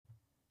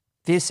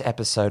This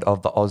episode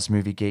of the Oz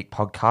Movie Geek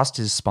podcast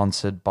is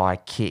sponsored by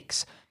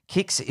Kix.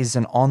 Kix is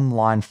an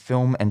online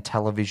film and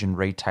television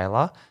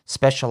retailer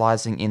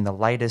specializing in the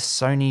latest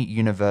Sony,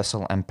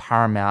 Universal, and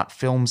Paramount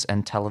films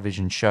and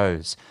television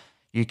shows.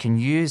 You can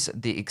use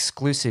the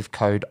exclusive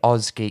code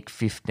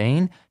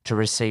OzGeek15 to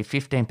receive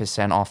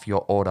 15% off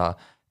your order.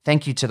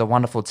 Thank you to the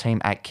wonderful team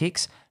at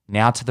Kix.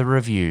 Now to the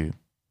review.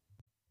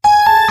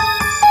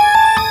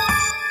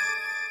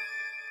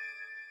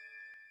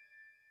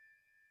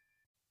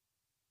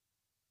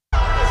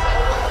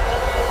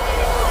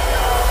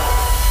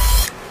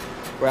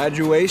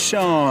 Graduation.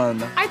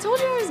 I told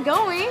you I was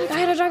going. I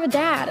had to drive a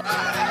dad.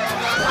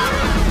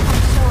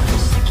 I'm so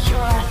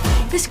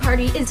insecure. This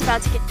party is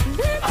about to get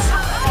nuts.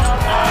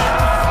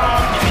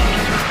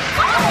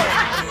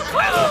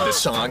 I love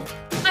this song.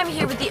 I'm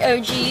here with the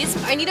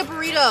OGs. I need a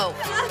burrito.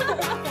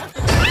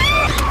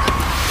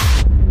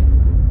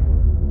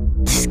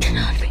 This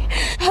cannot be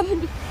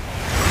happening.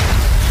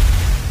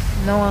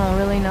 No one will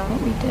really know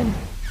what we did.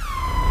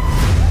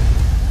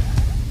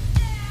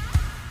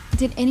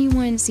 Did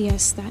anyone see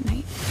us that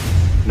night?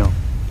 No.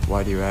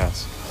 Why do you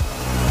ask?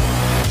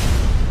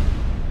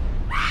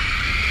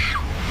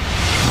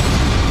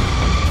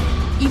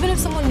 Even if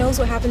someone knows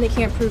what happened, they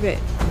can't prove it.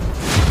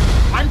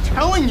 I'm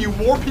telling you,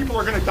 more people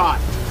are gonna die.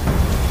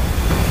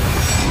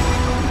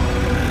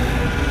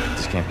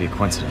 This can't be a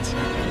coincidence.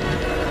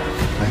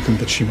 I think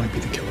that she might be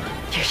the killer.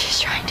 You're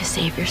just trying to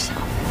save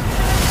yourself.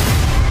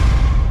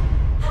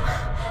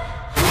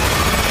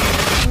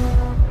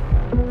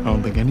 I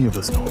don't think any of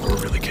us know what we're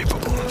really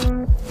capable of.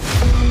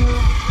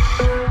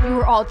 You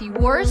are all the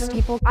worst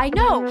people I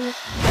know.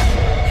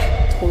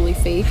 Totally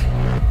fake.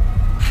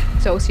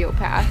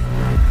 Sociopath.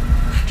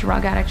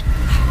 Drug addict.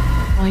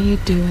 All you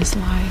do is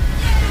lie.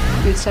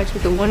 You had sex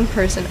with the one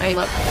person I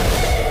love.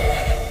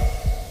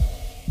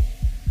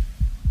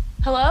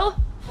 Hello?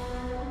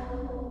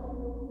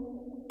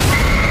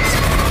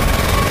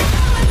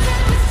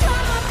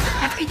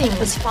 Everything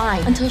was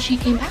fine until she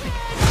came back.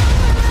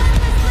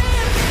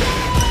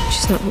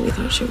 She's not who we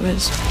thought she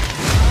was.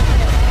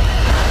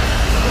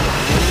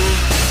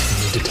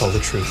 You need to tell the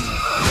truth.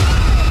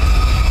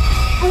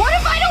 What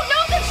if I don't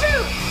know the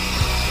truth?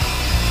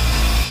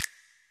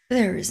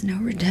 There is no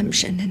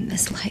redemption in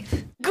this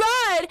life.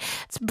 God,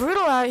 it's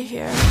brutal out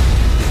here.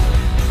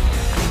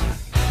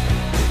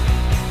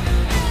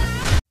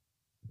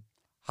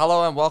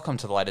 Hello and welcome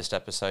to the latest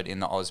episode in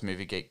the Oz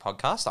Movie Geek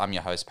podcast. I'm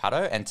your host,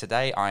 Pato, and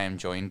today I am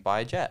joined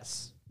by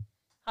Jess.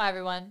 Hi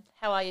everyone,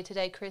 how are you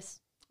today, Chris?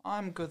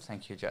 I'm good,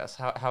 thank you, Jess.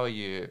 How are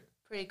you?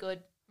 Pretty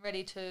good.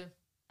 Ready to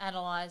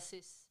analyse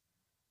this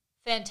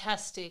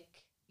fantastic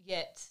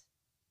yet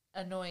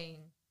annoying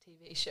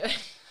TV show.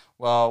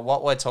 Well,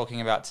 what we're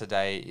talking about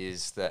today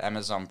is the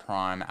Amazon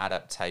Prime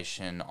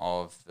adaptation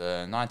of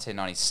the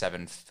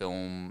 1997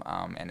 film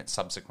and its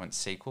subsequent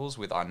sequels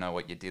with I Know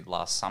What You Did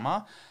Last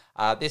Summer.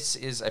 This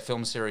is a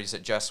film series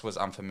that Jess was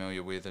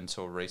unfamiliar with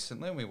until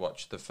recently. We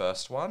watched the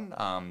first one,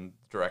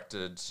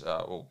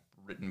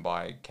 written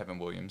by Kevin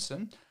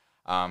Williamson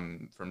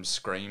from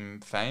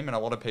Scream fame. And a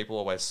lot of people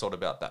always thought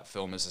about that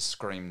film as a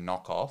Scream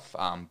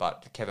knockoff,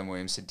 but Kevin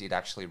Williamson did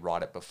actually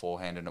write it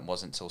beforehand, and it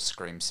wasn't until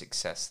Scream's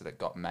success that it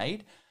got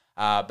made.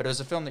 But it was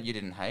a film that you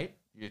didn't hate.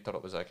 You thought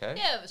it was okay?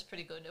 Yeah, it was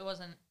pretty good. It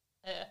wasn't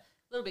a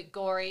little bit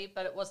gory,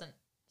 but it wasn't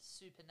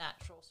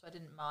supernatural, so I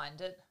didn't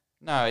mind it.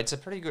 No, it's a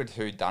pretty good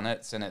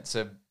whodunit, and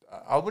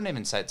I wouldn't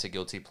even say it's a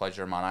guilty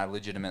pleasure of mine. I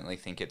legitimately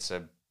think it's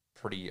a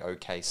pretty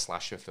okay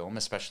slasher film,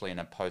 especially in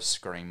a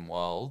post-Scream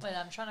world. Wait,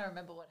 I'm trying to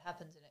remember what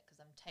happens in it because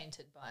I'm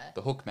tainted by it.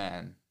 The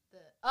Hookman.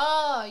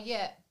 Oh,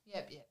 yeah.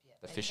 Yep. The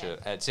Okay. Fisher.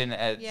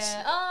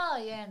 Yeah. Oh,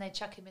 yeah, and they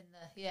chuck him in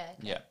the... Yeah.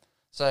 Okay. Yeah.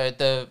 So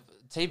the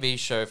TV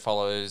show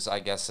follows,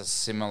 I guess, a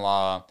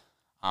similar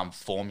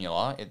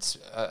formula. It's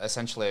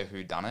essentially a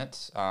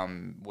whodunit.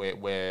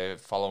 We're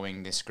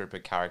following this group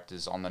of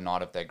characters on the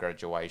night of their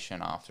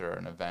graduation after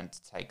an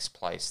event takes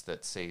place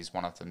that sees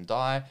one of them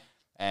die,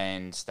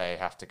 and they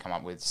have to come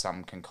up with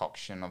some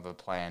concoction of a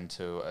plan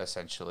to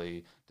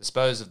essentially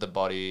dispose of the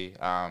body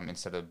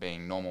instead of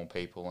being normal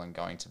people and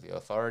going to the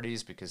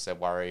authorities because they're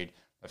worried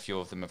a few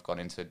of them have got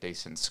into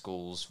decent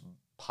schools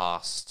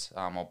past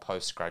or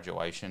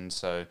post-graduation.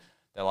 So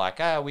they're like,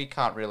 we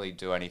can't really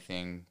do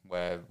anything.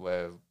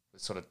 We're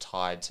sort of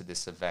tied to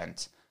this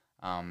event.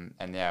 And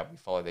yeah, we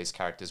follow these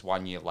characters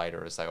 1 year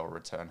later as they all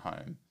return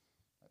home.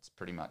 That's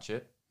pretty much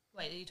it.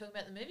 Wait, are you talking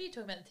about the movie or are you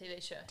talking about the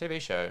TV show?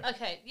 TV show.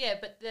 Okay, yeah,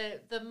 but the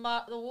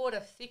water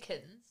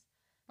thickens.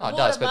 The Oh, it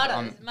water does,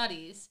 but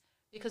muddies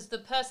because the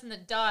person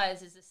that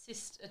dies is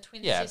a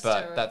twin yeah,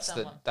 sister but of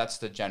someone. that's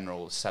the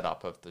general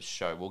setup of the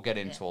show. We'll get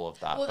into all of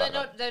that. Well,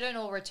 but, they don't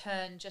all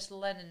return. Just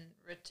Lennon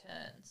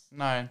returns.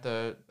 No, And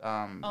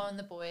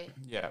the boy.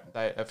 Yeah,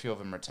 a few of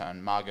them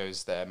return.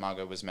 Margot's there.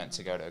 Margot was meant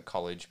to go to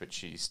college, but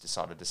she's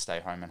decided to stay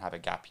home and have a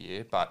gap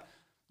year. But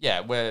yeah,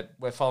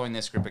 we're following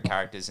this group of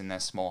characters in their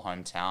small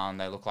hometown.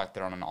 They look like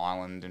they're on an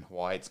island in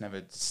Hawaii. It's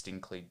never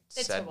distinctly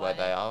said where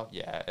they are.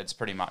 Yeah, it's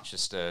pretty much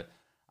just a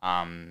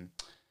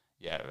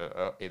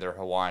either a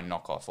Hawaiian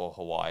knockoff or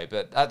Hawaii.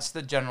 But that's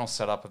the general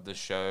setup of the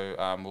show.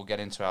 We'll get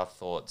into our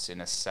thoughts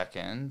in a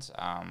second.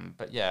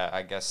 But yeah,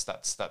 I guess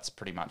that's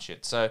pretty much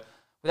it. So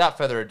without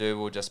further ado,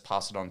 we'll just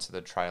pass it on to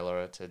the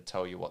trailer to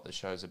tell you what the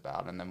show's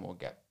about, and then we'll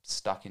get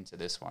stuck into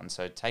this one.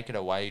 So take it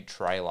away,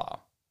 trailer.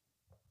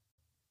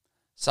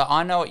 So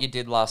I Know What You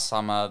Did Last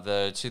Summer,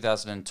 the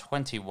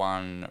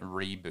 2021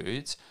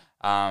 reboot,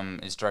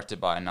 is directed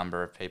by a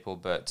number of people,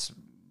 but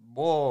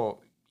more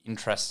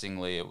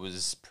interestingly, it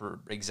was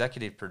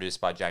executive produced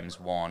by James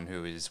Wan,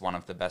 who is one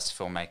of the best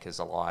filmmakers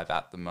alive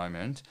at the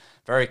moment.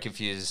 Very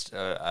confused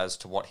as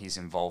to what his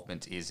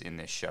involvement is in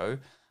this show.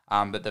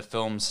 But the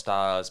film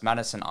stars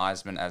Madison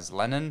Eisman as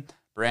Lennon,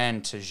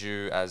 Brianne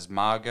Taju as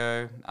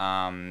Margot,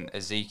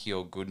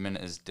 Ezekiel Goodman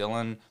as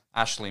Dylan,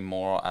 Ashley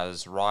Moore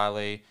as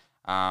Riley,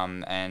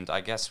 and I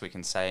guess we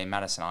can say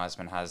Madison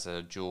Eisman has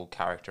a dual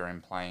character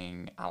in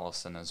playing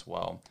Allison as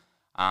well.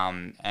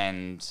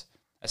 And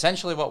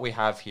essentially what we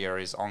have here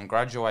is on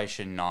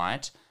graduation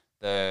night,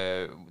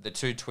 the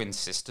two twin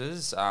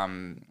sisters,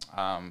 Lennon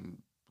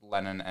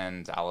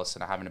and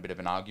Allison, are having a bit of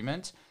an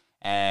argument,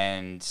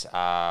 and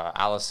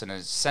Allison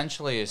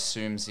essentially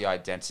assumes the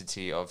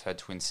identity of her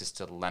twin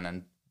sister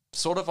Lennon,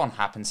 sort of on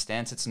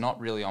happenstance. It's not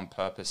really on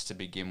purpose to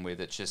begin with.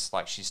 It's just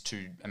like she's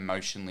too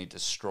emotionally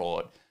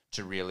distraught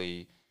to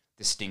really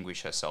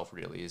distinguish herself,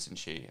 really, isn't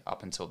she?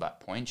 Up until that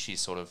point, she's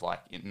sort of like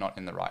not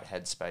in the right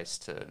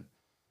headspace to...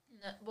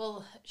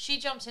 Well, she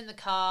jumps in the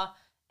car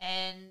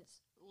and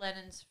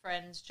Lennon's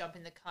friends jump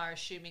in the car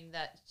assuming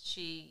that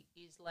she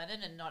is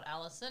Lennon and not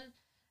Allison.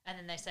 And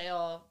then they say,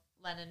 oh,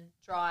 Lennon,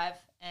 drive.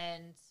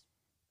 And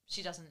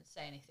she doesn't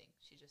say anything.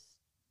 She just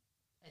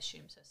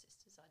assumes her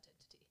sister's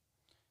identity.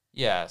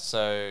 Yeah,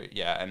 so,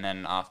 yeah, and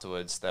then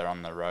afterwards they're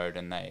on the road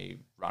and they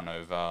run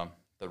over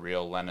the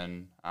real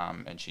Lennon,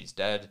 and she's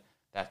dead.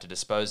 They have to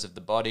dispose of the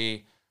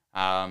body,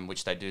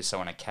 which they do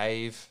so in a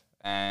cave.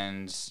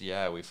 And,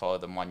 yeah, we follow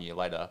them 1 year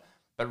later.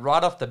 But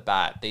right off the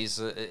bat,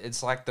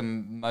 it's like the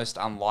most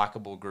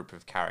unlikable group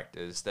of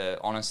characters. They're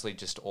honestly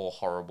just all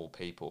horrible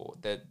people.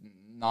 They're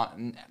not,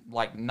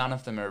 like, none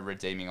of them are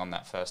redeeming on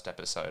that first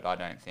episode, I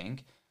don't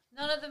think.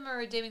 None of them are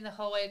redeeming the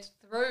whole way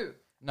through.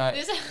 No,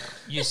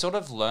 you sort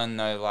of learn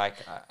though, like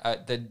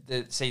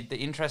the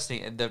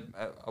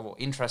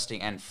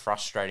interesting and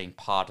frustrating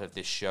part of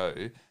this show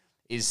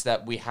is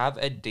that we have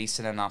a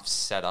decent enough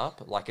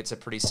setup. Like, it's a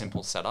pretty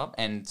simple setup,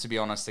 and to be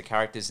honest, the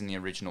characters in the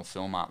original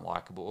film aren't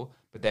likable,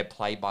 but they're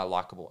played by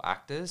likable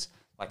actors.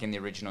 Like in the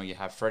original, you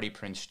have Freddie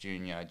Prinze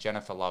Jr.,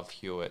 Jennifer Love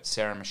Hewitt,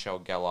 Sarah Michelle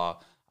Gellar,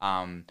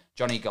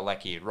 Johnny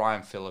Galecki,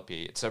 Ryan Phillippe.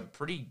 It's a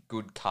pretty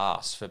good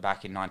cast for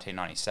back in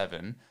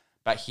 1997.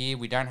 But here,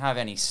 we don't have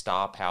any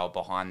star power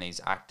behind these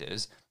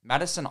actors.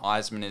 Madison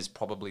Eisman is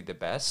probably the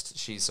best.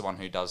 She's the one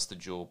who does the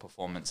dual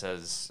performance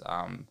as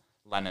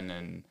Lennon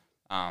and,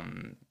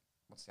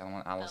 what's the other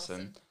one?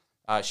 Allison.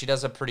 She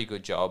does a pretty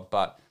good job,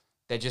 but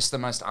they're just the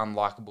most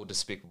unlikable,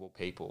 despicable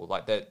people.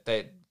 Like,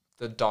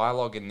 the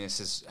dialogue in this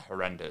is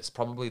horrendous.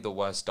 Probably the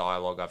worst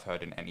dialogue I've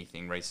heard in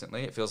anything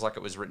recently. It feels like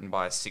it was written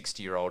by a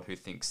 60-year-old who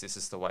thinks this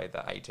is the way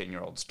that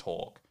 18-year-olds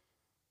talk.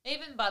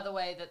 Even by the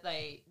way that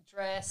they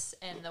dress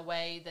and the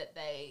way that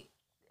they...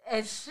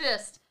 It's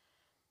just...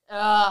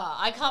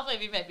 I can't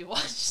believe you made me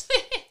watch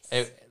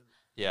this.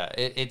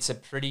 It's a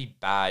pretty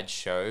bad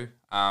show.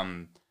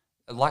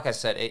 Like I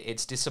said,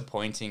 it's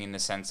disappointing in the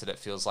sense that it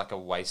feels like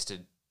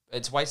wasted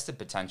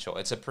potential.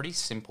 It's a pretty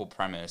simple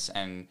premise,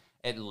 and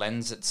it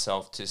lends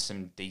itself to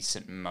some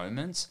decent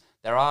moments.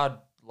 There are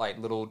like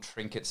little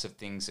trinkets of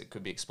things that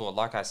could be explored.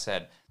 Like I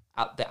said,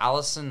 the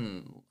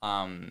Allison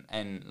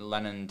and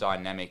Lennon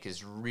dynamic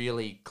is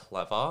really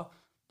clever,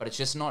 but it's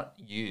just not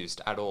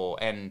used at all.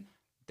 And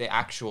the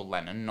actual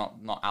Lennon,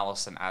 not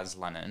Allison as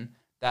Lennon,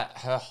 that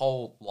her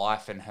whole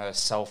life and her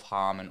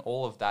self-harm and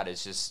all of that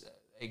is just,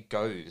 it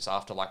goes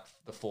after like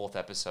the fourth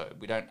episode.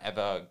 We don't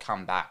ever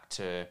come back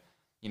to,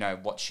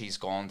 what she's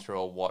gone through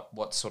or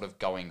what's sort of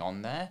going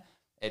on there.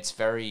 It's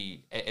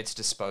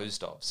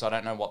disposed of. So I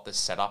don't know what the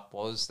setup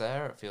was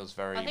there. It feels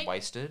very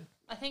wasted.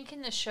 I think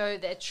in the show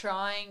they're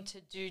trying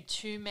to do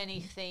too many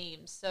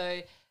themes.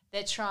 So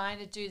they're trying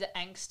to do the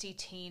angsty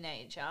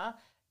teenager.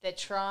 They're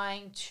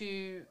trying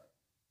to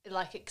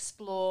like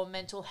explore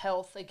mental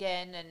health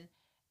again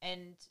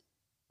and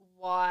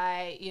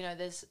why,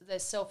 there's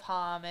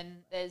self-harm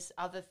and there's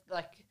other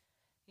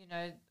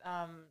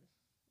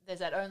there's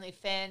that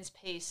OnlyFans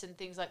piece and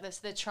things like this.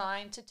 They're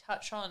trying to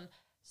touch on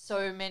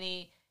so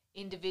many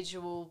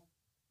individual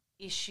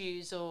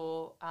issues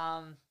or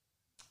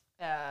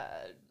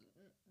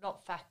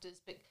not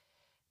factors, but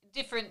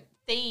different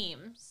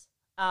themes,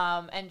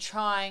 and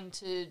trying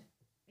to,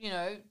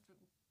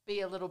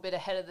 be a little bit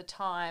ahead of the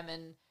time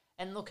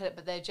and look at it,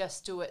 but they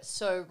just do it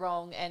so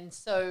wrong, and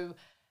so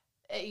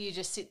you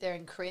just sit there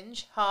and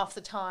cringe half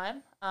the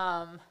time.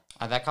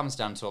 And that comes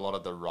down to a lot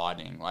of the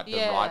writing. Like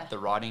the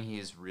writing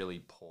here is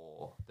really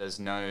poor. There's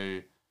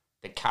no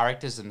the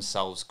characters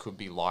themselves could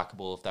be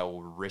likable if they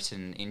were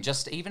written in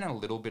just even a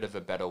little bit of a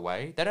better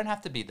way. They don't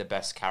have to be the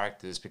best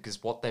characters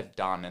because what they've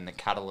done and the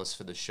catalyst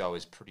for the show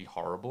is pretty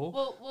horrible.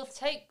 Well,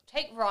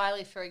 take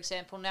Riley for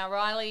example. Now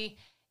Riley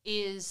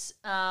is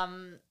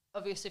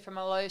obviously from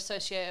a low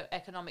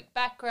socioeconomic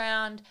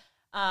background.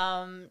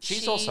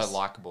 She's also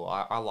likable.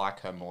 I like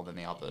her more than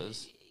the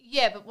others.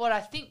 Yeah, but what I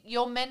think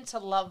you're meant to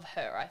love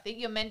her. I think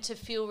you're meant to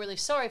feel really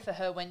sorry for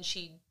her when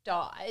she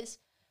dies.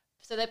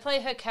 So they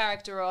play her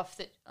character off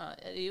that... are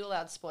you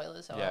allowed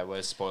spoilers? Yeah,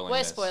 we're spoiling We're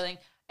this. spoiling.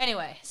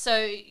 Anyway,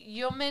 so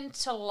you're meant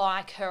to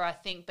like her, I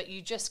think, but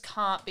you just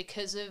can't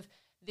because of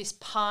this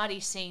party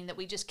scene that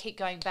we just keep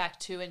going back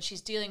to, and she's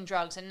dealing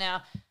drugs. And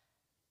now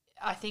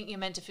I think you're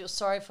meant to feel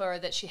sorry for her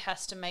that she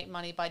has to make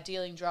money by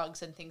dealing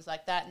drugs and things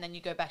like that. And then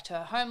you go back to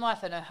her home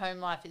life, and her home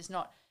life is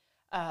not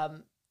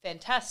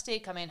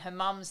fantastic. I mean, her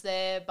mum's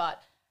there,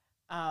 but...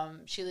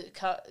 she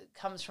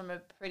comes from a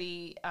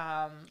pretty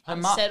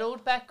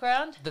unsettled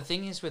background. The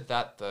thing is with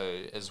that,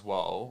 though, as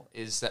well,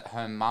 is that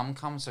her mum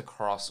comes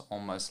across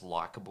almost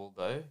likable,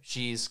 though.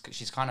 She's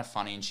kind of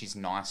funny and she's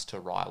nice to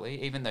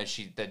Riley, even though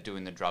they're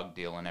doing the drug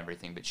deal and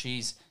everything. But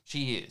she's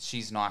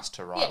nice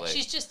to Riley. Yeah,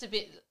 she's just a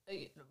bit...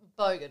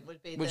 Bogan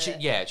would be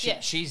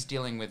she's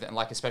dealing with it,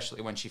 like,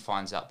 especially when she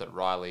finds out that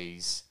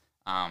Riley's...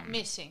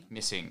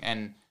 missing.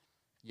 And...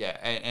 yeah,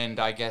 and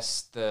I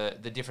guess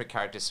the different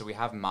characters, so we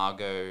have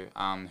Margot,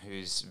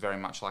 who's very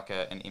much like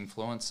an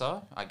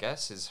influencer, I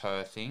guess, is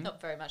her thing. Not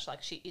very much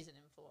like she is an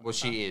influencer. Well,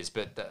 she is,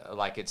 but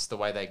it's the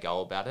way they go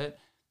about it.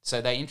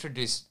 So they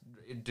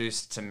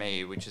introduced to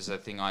me, which is a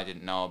thing I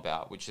didn't know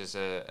about, which is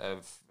a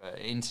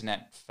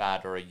internet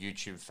fad or a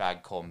YouTube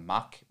fad called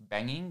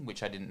mukbanging,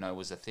 which I didn't know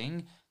was a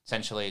thing.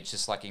 Essentially, it's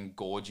just like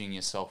engorging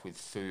yourself with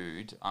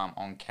food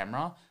on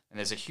camera. And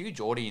there's a huge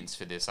audience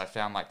for this. I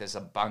found like there's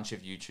a bunch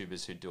of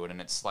YouTubers who do it,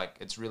 and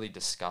it's really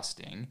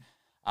disgusting.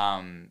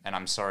 And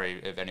I'm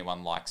sorry if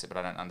anyone likes it, but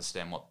I don't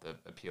understand what the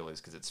appeal is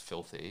because it's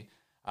filthy.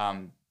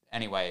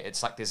 Anyway,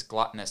 it's like this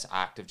gluttonous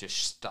act of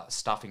just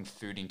stuffing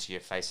food into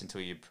your face until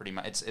you pretty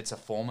much... It's a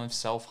form of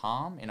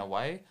self-harm in a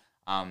way.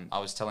 I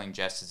was telling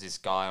Jess, there's this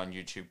guy on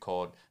YouTube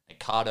called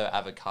Ricardo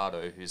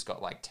Avocado who's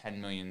got like 10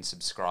 million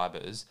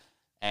subscribers,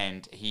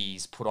 and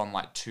he's put on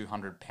like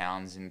 200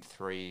 pounds in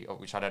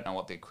which I don't know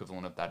what the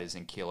equivalent of that is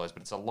in kilos,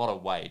 but it's a lot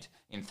of weight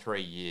in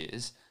 3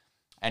 years.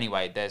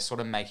 Anyway, they're sort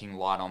of making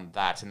light on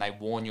that, and they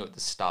warn you at the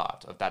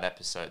start of that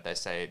episode. They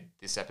say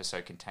this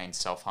episode contains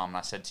self-harm, and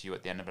I said to you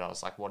at the end of it, I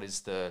was like, what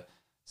is the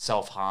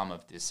self-harm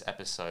of this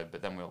episode?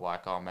 But then we were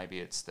like, oh, maybe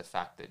it's the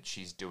fact that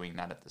she's doing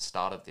that at the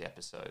start of the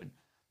episode.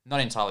 Not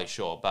entirely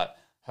sure, but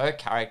her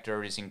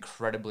character is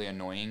incredibly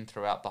annoying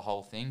throughout the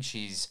whole thing.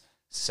 She's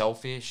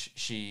selfish,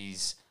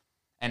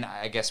 and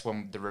I guess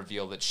when the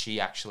reveal that she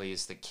actually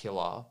is the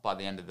killer by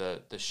the end of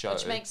the show.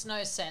 Which makes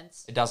no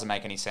sense. It doesn't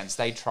make any sense.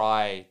 They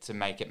try to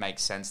make it make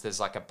sense.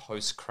 There's like a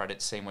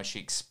post-credit scene where she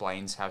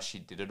explains how she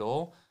did it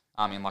all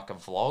in like a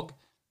vlog,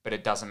 but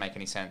it doesn't make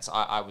any sense.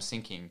 I was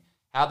thinking,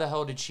 how the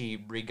hell did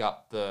she rig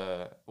up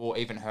or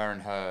even her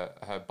and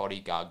her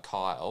bodyguard,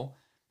 Kyle,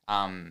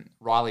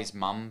 Riley's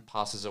mum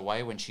passes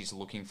away when she's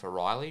looking for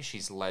Riley.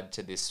 She's led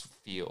to this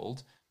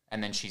field,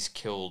 and then she's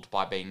killed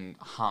by being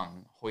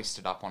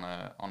hoisted up on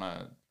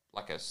a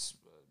what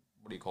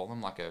do you call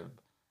them? Like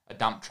a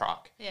dump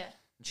truck. Yeah.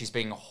 She's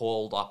being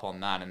hauled up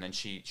on that, and then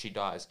she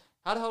dies.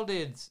 How the hell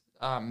did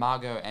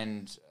Margot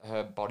and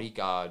her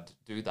bodyguard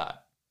do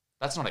that?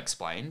 That's not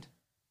explained.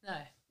 No.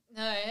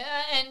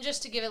 And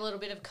just to give a little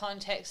bit of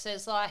context,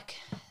 there's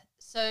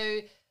so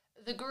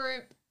the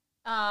group,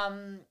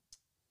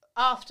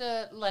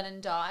 after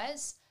Lennon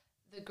dies,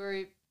 the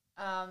group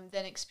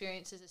then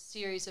experiences a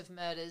series of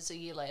murders a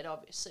year later,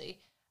 obviously.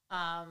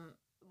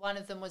 One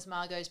of them was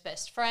Margot's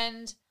best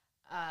friend.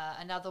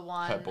 Another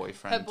one... Her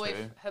boyfriend,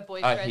 Her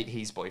boyfriend.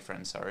 His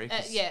boyfriend, sorry.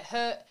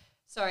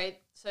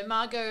 So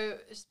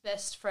Margot's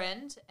best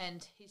friend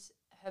and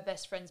her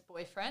best friend's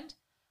boyfriend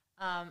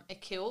are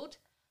killed.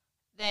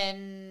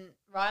 Then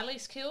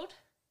Riley's killed.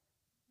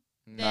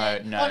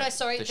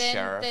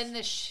 Sheriff. Then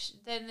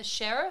the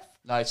sheriff.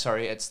 No,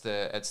 sorry, it's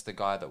the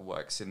guy that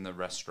works in the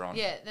restaurant.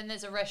 Yeah, then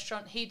there's a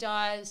restaurant. He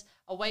dies.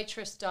 A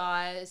waitress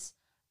dies.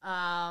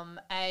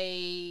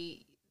 The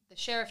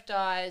sheriff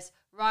dies.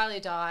 Riley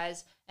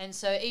dies, and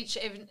so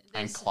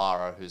and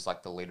Clara, who's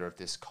like the leader of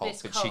this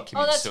cult, she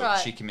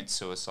commits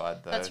suicide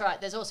though. That's right.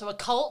 There's also a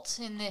cult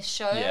in this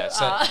show. Yeah,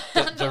 so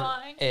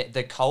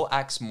the cult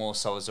acts more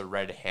so as a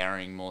red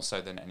herring more so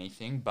than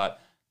anything,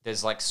 but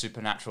there's like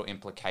supernatural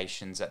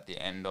implications at the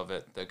end of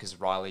it because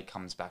Riley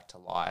comes back to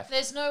life.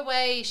 There's no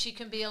way she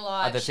can be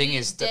alive.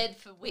 She's dead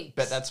for weeks.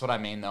 But that's what I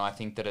mean, though. I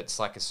think that it's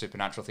like a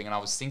supernatural thing, and I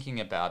was thinking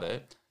about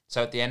it.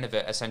 So at the end of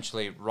it,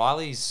 essentially,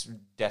 Riley's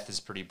death is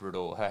pretty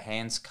brutal. Her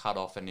hand's cut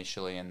off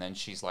initially, and then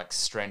she's like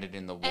stranded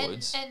in the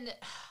woods. And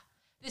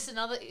this is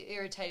another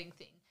irritating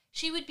thing.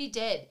 She would be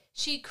dead.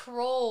 She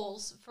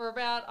crawls for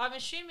about, I'm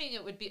assuming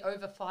it would be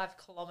over 5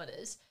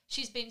 kilometers.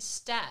 She's been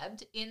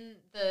stabbed in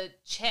the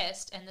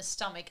chest and the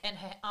stomach, and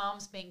her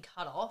arm's been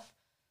cut off.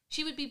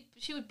 she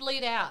would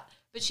bleed out.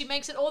 But she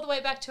makes it all the way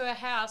back to her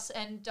house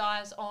and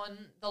dies on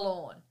the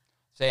lawn.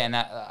 So yeah, and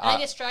that And then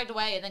gets dragged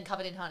away and then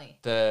covered in honey.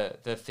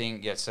 the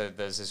thing, yeah. So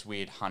there's this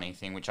weird honey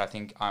thing, which I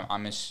think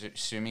I'm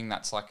assuming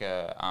that's like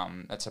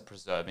that's a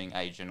preserving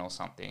agent or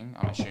something.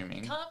 I'm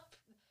assuming.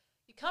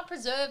 You can't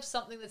preserve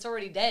something that's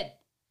already dead.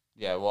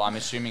 Yeah, well, I'm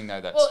assuming though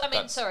that's. Well, I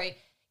mean, sorry,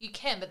 you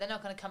can, but they're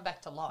not going to come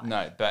back to life.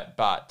 No,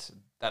 but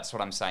that's what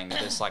I'm saying.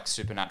 That there's like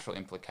supernatural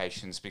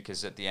implications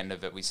because at the end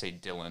of it, we see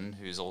Dylan,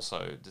 who's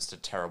also just a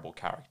terrible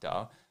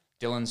character.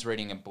 Dylan's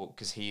reading a book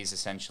because he is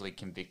essentially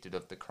convicted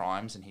of the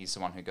crimes and he's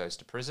the one who goes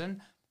to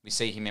prison. We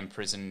see him in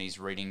prison and he's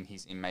reading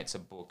his inmates a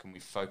book and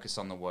we focus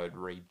on the word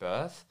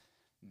rebirth.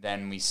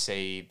 Then we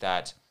see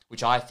that,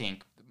 which I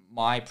think,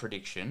 my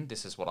prediction,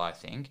 this is what I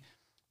think,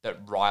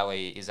 that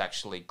Riley is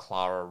actually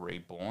Clara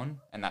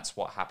reborn and that's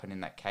what happened in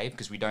that cave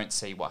because we don't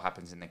see what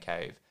happens in the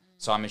cave.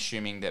 So I'm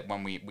assuming that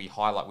when we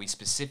highlight, we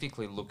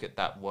specifically look at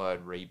that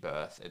word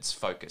rebirth, it's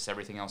focused.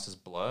 Everything else is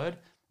blurred.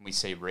 We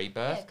see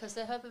rebirth. Yeah, because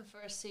they're hoping for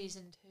a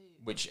season 2.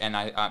 Which and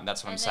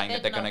that's what I'm saying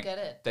that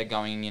they're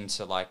going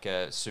into like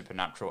a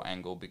supernatural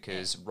angle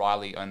because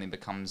Riley only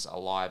becomes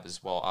alive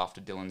as well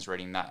after Dylan's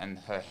reading that and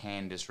her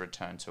hand is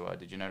returned to her.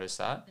 Did you notice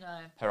that? No.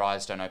 Her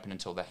eyes don't open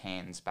until the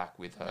hand's back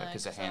with her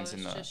because the hand's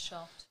in the. Just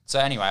shocked. So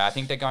anyway, I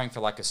think they're going for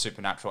like a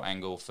supernatural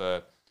angle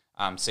for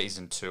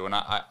season 2, and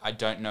I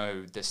don't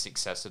know the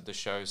success of the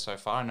show so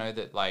far. I know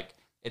that like.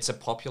 It's a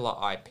popular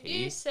IP.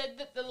 You said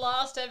that the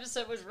last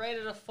episode was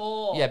rated a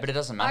 4. Yeah, but it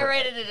doesn't matter. I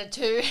rated it a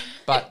 2.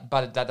 but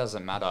that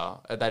doesn't matter.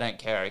 They don't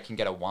care. It can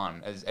get a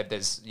 1. If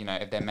there's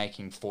if they're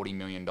making $40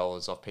 million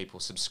off people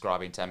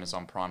subscribing to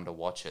Amazon Prime to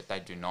watch it, they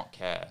do not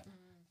care.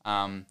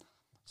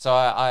 So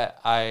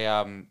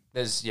I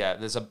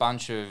there's a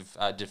bunch of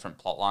different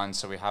plot lines.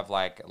 So we have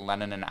like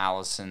Lennon and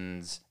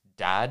Allison's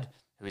dad,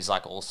 who is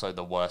like also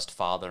the worst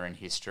father in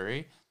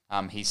history.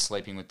 He's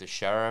sleeping with the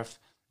sheriff.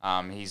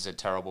 He's a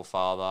terrible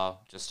father,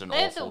 just an awful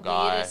guy. They have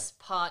the weirdest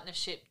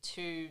partnership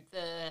to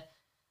the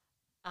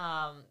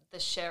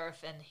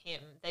sheriff and him.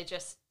 They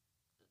just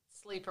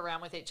sleep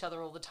around with each other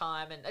all the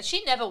time, and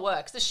she never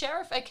works. The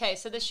sheriff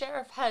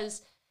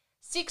has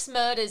 6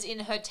 murders in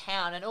her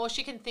town, and all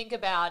she can think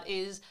about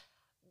is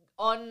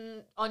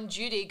on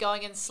duty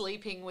going and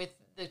sleeping with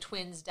the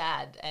twins'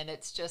 dad, and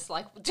it's just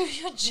like, do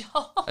your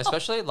job.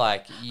 Especially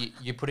like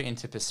you put it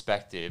into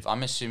perspective.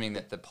 I'm assuming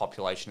that the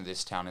population of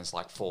this town is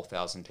like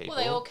 4,000 people.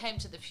 Well, they all came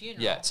to the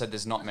funeral. Yeah, so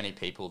there's not many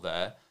people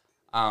there,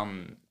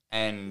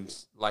 and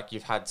like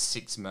you've had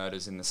 6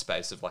 murders in the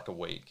space of like a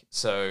week.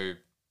 So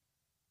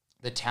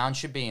the town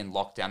should be in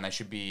lockdown. They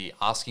should be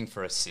asking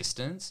for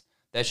assistance.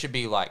 There should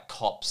be like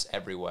cops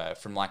everywhere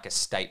from like a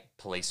state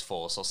police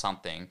force or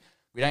something.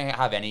 We don't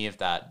have any of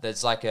that.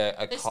 There's like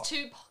There's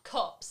 2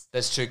 cops.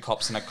 There's 2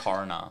 cops and a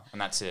coroner, and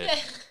that's it. Yeah.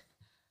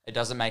 It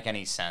doesn't make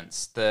any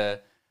sense.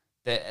 The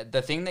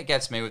thing that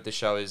gets me with the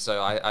show is,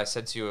 so I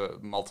said to you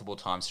multiple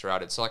times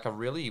throughout, it's like a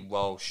really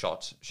well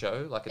shot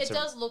show. Like it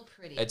does look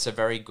pretty. It's a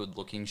very good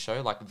looking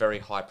show, like very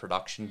high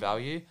production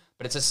value.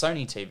 But it's a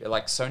Sony TV,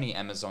 like Sony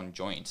Amazon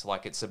joint.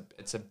 Like it's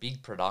a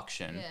big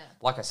production. Yeah.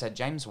 Like I said,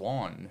 James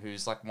Wan,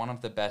 who's like one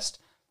of the best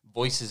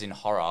voices in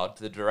horror,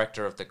 the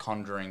director of the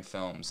Conjuring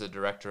films, the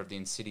director of the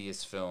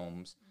Insidious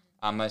films,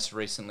 most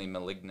recently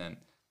Malignant.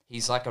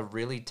 He's like a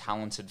really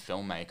talented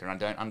filmmaker, and I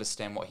don't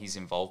understand what his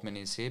involvement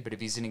is here, but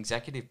if he's an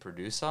executive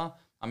producer,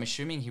 I'm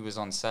assuming he was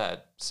on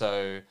set.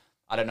 So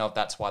I don't know if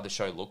that's why the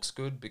show looks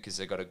good, because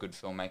they've got a good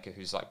filmmaker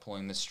who's like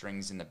pulling the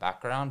strings in the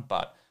background,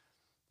 but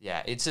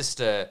yeah, it's just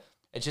a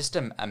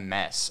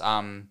mess.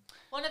 One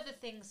of the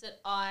things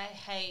that I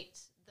hate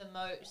the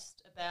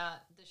most about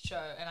the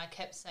show, and I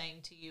kept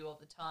saying to you all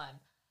the time,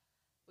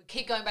 we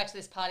keep going back to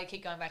this party,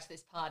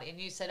 and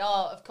you said,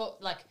 oh, of course,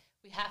 like,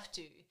 we have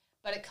to,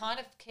 but it kind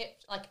of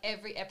kept, like,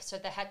 every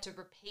episode they had to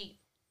repeat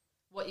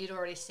what you'd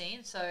already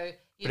seen, so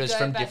but it's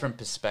from different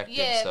perspectives.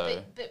 Yeah,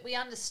 so. but we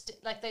understand,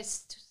 like, they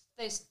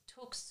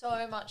took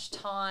so much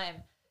time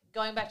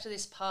going back to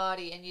this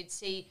party, and you'd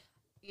see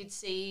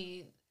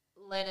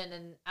Lennon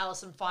and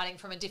Allison fighting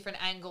from a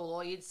different angle,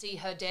 or you'd see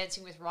her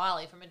dancing with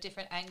Riley from a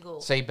different angle.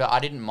 See, but I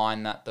didn't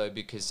mind that though,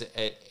 because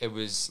it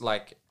was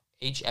like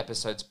each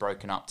episode's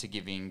broken up to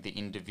giving the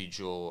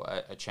individual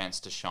a chance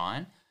to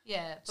shine.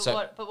 Yeah,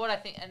 but what I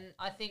think, and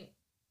I think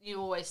you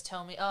always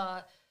tell me,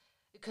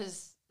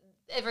 because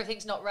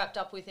everything's not wrapped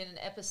up within an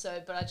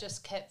episode, but I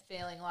just kept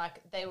feeling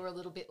like they were a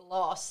little bit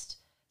lost.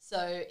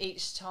 So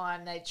each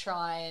time they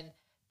try and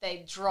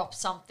they'd drop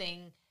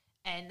something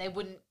and they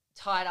wouldn't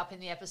tie it up in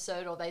the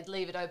episode, or they'd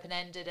leave it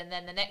open-ended, and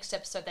then the next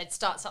episode they'd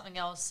start something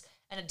else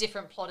and a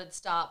different plotted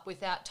start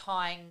without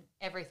tying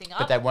everything up.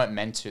 But they weren't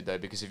meant to though,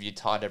 because if you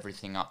tied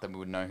everything up, then we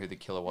would know who the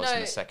killer was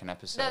in the second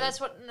episode. No,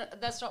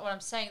 that's not what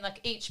I'm saying. Like,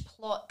 each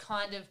plot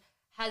kind of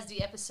has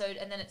the episode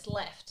and then it's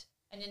left,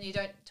 and then you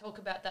don't talk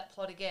about that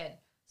plot again.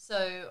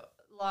 So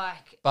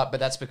like, but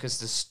that's because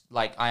this,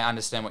 like, I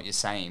understand what you're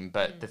saying,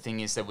 but the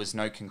thing is, there was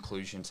no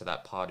conclusion to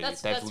that party.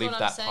 They've lived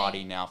that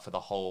party now for the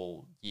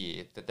whole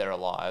year that they're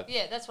alive.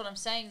 Yeah, that's what I'm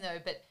saying though.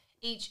 But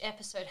each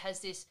episode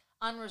has this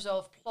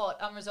unresolved plot,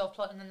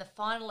 and then the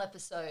final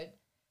episode,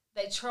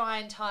 they try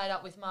and tie it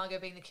up with Margot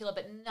being the killer,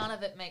 but none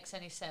of it makes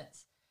any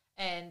sense.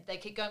 And they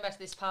keep going back to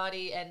this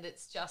party, and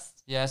it's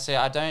just... Yeah, see,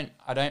 I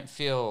don't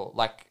feel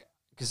like...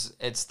 Because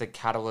it's the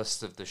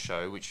catalyst of the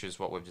show, which is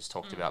what we've just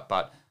talked about,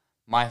 but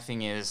my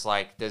thing is,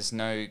 like, there's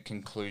no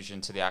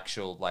conclusion to the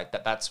actual... Like,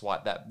 that's why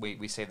that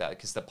we see that,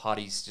 because the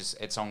party's just...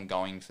 It's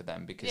ongoing for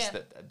them, because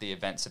the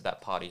events of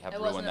that party have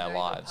ruined their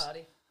lives.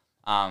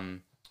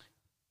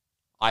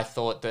 I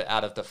thought that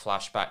out of the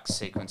flashback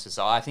sequences,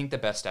 I think the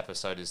best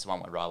episode is the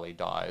one where Riley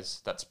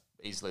dies. That's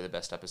easily the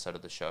best episode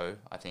of the show,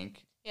 I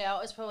think. Yeah,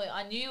 it was probably...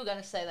 I knew you were going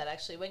to say that,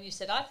 actually. When you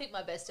said, I think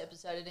my best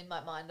episode, and in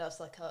my mind, I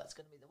was like, oh, it's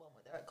going to be the one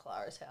where they're at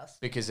Clara's house.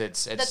 Because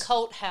it's the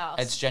cult house.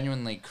 It's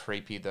genuinely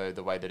creepy, though,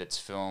 the way that it's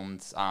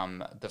filmed.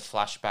 The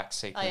flashback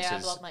sequences... Oh, yeah,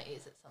 I block my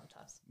ears at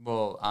sometimes.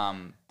 Well,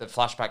 the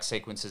flashback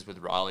sequences with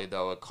Riley,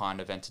 though, are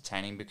kind of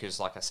entertaining because,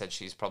 like I said,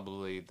 she's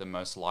probably the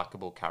most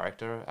likable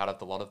character out of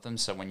the lot of them.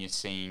 So when you're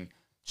seeing...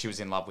 She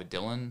was in love with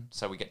Dylan,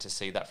 so we get to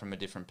see that from a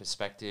different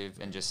perspective,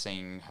 and just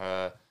seeing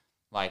her...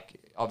 Like,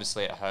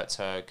 obviously it hurts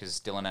her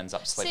because Dylan ends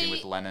up sleeping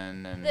with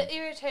Lennon. And the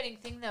irritating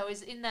thing, though,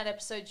 is in that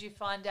episode you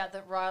find out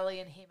that Riley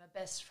and him are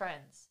best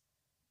friends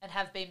and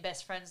have been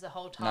best friends the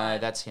whole time. No,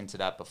 that's hinted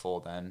at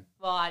before then.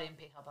 Well, I didn't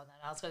pick up on that.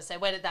 I was going to say,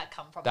 where did that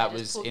come from? That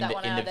was in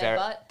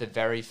the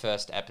very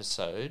first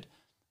episode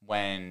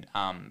when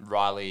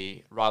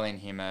Riley and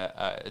him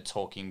are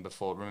talking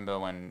before. Remember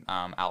when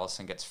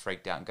Allison gets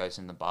freaked out and goes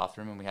in the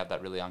bathroom, and we have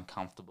that really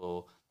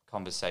uncomfortable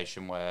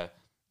conversation where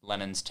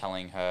Lennon's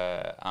telling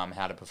her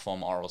how to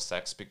perform oral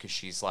sex because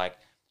she's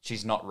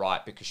not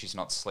right because she's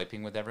not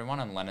sleeping with everyone,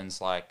 and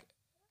Lennon's like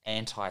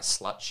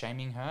anti-slut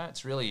shaming her.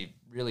 It's really,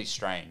 really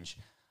strange.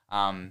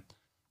 And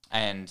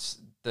I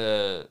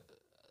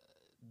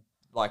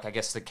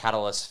guess the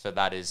catalyst for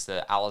that is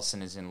that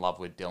Allison is in love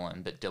with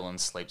Dylan, but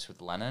Dylan sleeps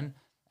with Lennon,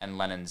 and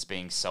Lennon's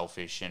being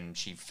selfish, and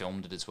she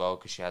filmed it as well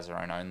because she has her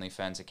own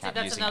OnlyFans account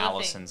using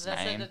Allison's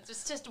name.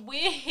 It's just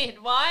weird.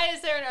 Why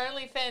is there an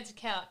OnlyFans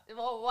account?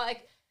 Well,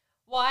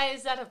 why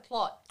is that a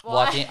plot?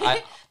 Why?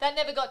 Well, that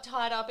never got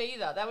tied up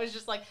either. That was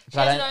just like, she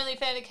has an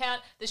OnlyFans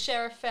account, the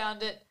sheriff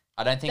found it.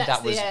 I don't think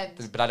that was,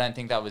 but I don't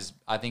think that was,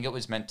 I think it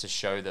was meant to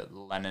show that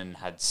Lennon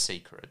had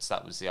secrets.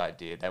 That was the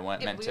idea. They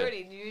weren't meant to. We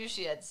already knew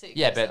she had secrets.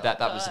 Yeah, but that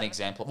was an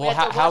example. Well,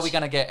 how are we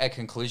going to get a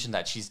conclusion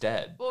that she's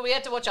dead? Well, we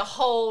had to watch a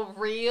whole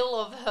reel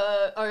of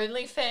her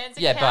OnlyFans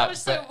account. It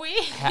was so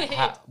weird.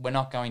 We're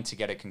not going to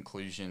get a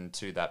conclusion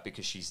to that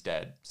because she's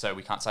dead. So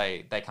we can't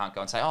say, they can't go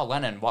and say, oh,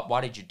 Lennon,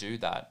 why did you do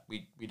that?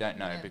 We don't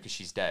know because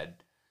she's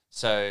dead.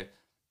 So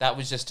that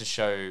was just to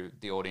show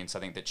the audience, I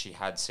think, that she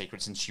had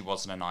secrets and she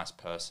wasn't a nice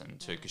person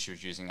too because she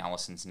was using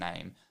Allison's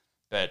name.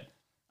 But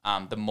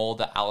the more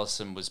that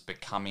Allison was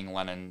becoming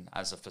Lennon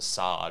as a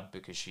facade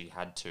because she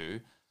had to,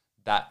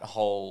 that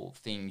whole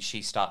thing,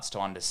 she starts to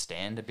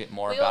understand a bit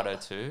more about her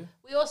too.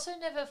 We also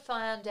never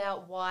found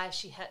out why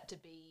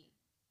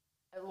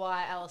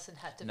Allison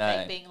had to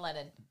fake being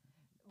Lennon.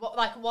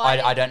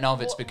 Why? I don't know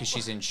if it's because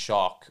she's in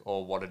shock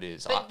or what it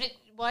is. But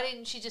why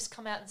didn't she just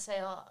come out and say,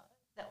 oh...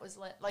 That was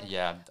why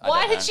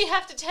did she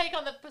have to take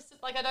on the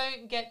I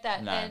don't get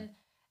that. No.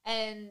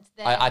 And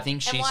then I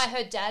think and why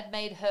her dad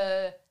made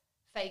her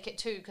fake it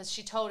too, because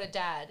she told her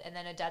dad, and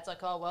then her dad's like,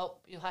 oh well,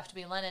 you'll have to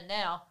be Lennon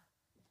now.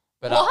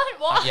 But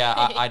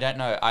why? I don't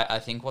know. I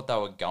think what they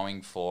were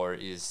going for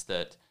is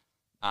that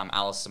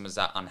Allison was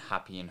that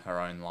unhappy in her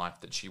own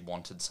life that she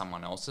wanted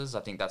someone else's.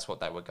 I think that's what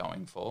they were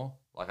going for.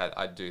 Like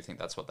I do think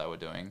that's what they were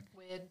doing.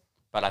 Weird.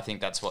 But I think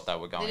that's what they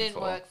were going for. It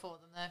didn't work for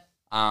them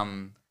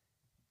though.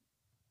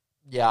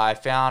 Yeah, I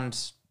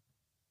found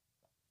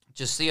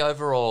just the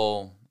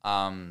overall,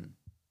 the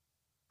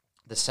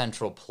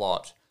central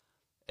plot.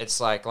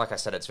 It's like I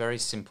said, it's very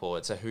simple.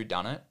 It's a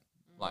whodunit.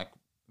 Like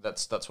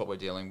that's what we're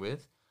dealing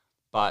with.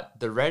 But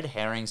the red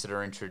herrings that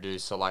are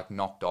introduced are like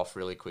knocked off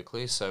really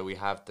quickly. So we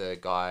have the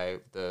guy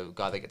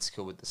that gets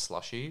killed with the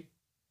slushie.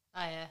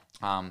 Oh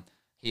yeah.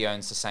 He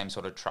owns the same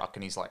sort of truck,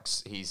 and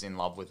he's in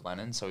love with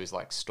Lennon. So he's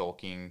like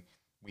stalking.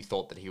 We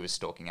thought that he was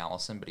stalking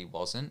Allison, but he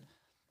wasn't.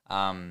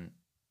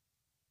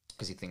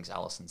 Because he thinks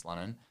Allison's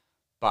Lennon.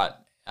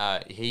 But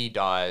he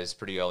dies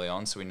pretty early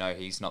on, so we know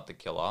he's not the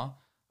killer.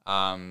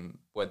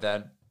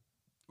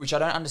 Which I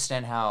don't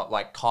understand how,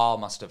 like, Kyle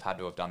must have had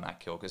to have done that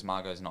kill, because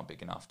Margot's not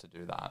big enough to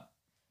do that.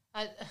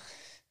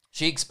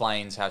 She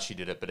explains how she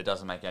did it, but it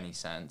doesn't make any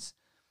sense.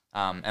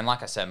 And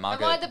like I said,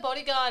 Margot... And why did the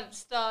bodyguard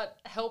start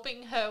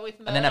helping her with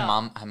murder? And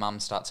then her mum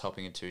starts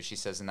helping her too, she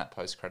says in that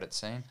post-credit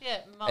scene.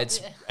 Yeah,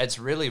 It's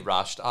really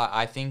rushed.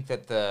 I think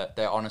that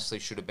there honestly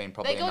should have been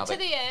probably another... They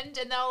got to the end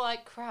and they were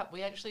like, crap,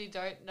 we actually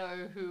don't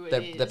know who it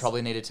is. There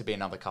probably needed to be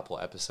another couple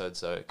of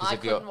episodes though. I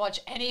couldn't watch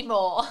any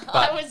more.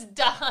 I was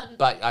done.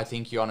 But I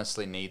think you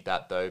honestly need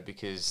that though,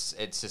 because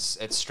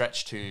it's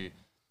stretched to...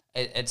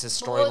 It's a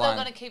storyline... What are they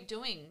going to keep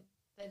doing?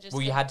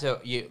 You had to,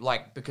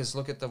 because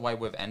look at the way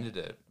we've ended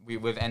it.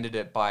 We've ended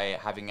it by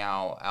having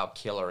our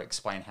killer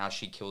explain how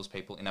she kills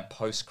people in a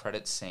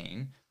post-credit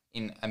scene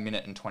in 1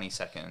 minute and 20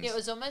 seconds. Yeah, it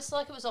was almost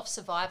like it was off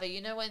Survivor.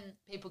 You know when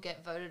people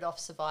get voted off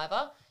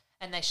Survivor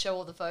and they show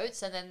all the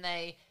votes, and then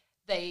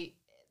the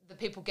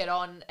people get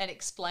on and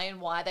explain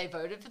why they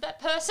voted for that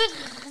person.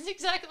 That's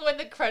exactly when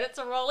the credits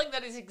are rolling.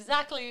 That is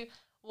exactly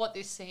what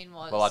this scene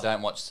was. Well, I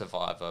don't watch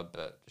Survivor,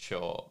 but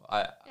sure.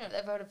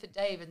 They voted for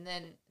Dave, and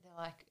then they're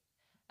like,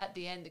 at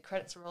the end, the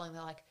credits are rolling.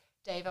 They're like,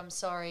 Dave, I'm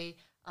sorry.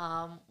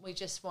 We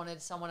just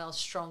wanted someone else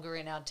stronger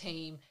in our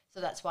team,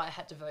 so that's why I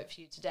had to vote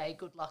for you today.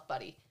 Good luck,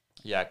 buddy.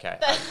 Yeah, okay.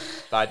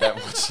 I don't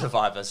watch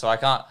Survivor, so I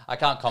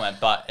can't comment.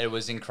 But it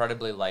was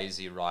incredibly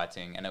lazy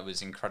writing, and it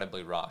was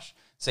incredibly rushed.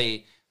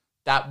 See,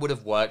 that would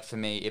have worked for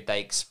me if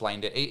they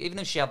explained it. Even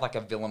if she had like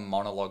a villain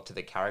monologue to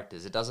the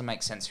characters, it doesn't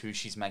make sense who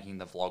she's making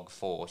the vlog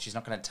for. She's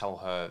not going to tell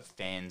her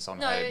fans on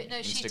her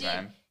Instagram. She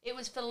did. It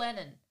was for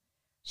Lennon.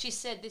 She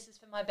said, "This is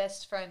for my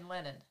best friend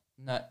Lennon."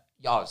 No.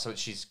 Oh, so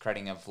she's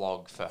creating a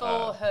vlog for her.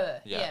 For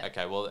her, yeah.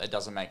 Okay, well, it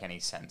doesn't make any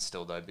sense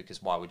still, though,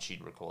 because why would she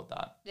record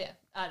that? Yeah,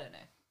 I don't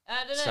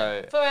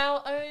know. For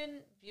our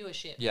own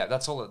viewership. Yeah,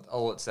 that's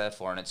all it's there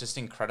for, and it's just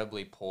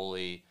incredibly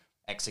poorly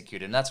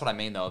executed. And that's what I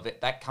mean, though.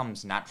 That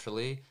comes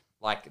naturally,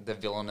 like the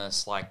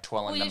villainous, like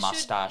twirling the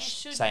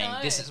mustache, saying,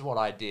 know. "This is what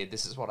I did.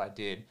 This is what I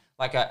did."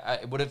 Like,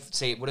 it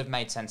would have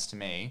made sense to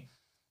me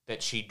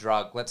that she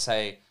let's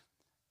say,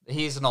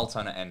 here's an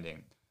alternate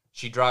ending.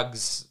 She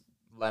drugs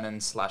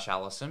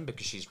Lennon/Allison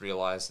because she's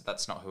realised that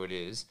that's not who it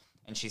is,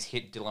 and she's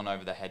hit Dylan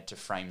over the head to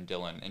frame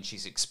Dylan, and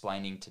she's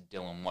explaining to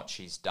Dylan what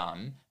she's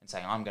done and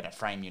saying, "I'm going to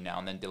frame you now,"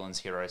 and then Dylan's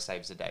hero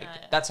saves the day.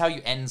 That's how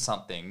you end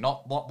something,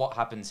 not what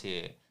happens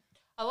here.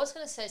 I was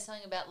going to say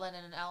something about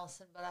Lennon and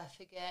Allison, but I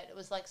forget. It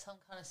was like some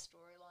kind of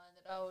storyline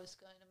that I was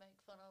going to make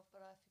fun of,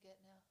 but I forget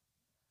now.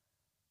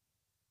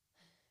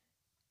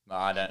 No,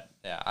 I don't.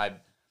 Yeah,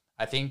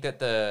 I think that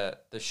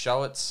the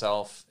show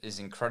itself is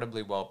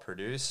incredibly well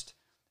produced.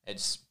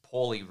 It's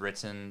poorly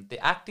written. The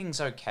acting's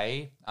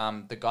okay.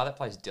 The guy that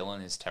plays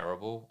Dylan is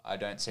terrible. I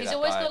don't see. He's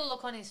always got a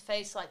look on his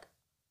face like,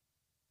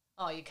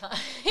 "Oh, you can't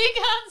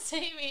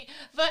see me,"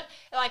 but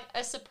like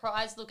a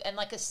surprised look and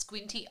like a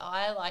squinty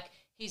eye, like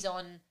he's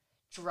on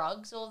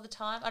drugs all the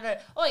time. I don't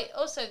know. Oh, wait,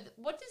 also,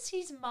 what is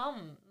his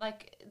mum?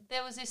 Like,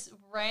 there was this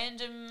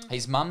random...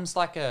 His mum's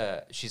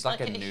she's like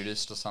a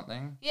nudist or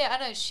something. Yeah,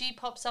 I know. She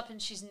pops up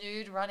and she's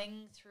nude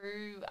running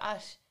through...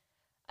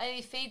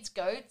 he feeds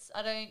goats.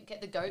 I don't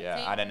get the goat thing.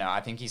 Yeah, I don't know. I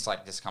think he's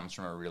like, this comes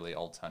from a really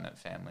alternate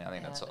family. I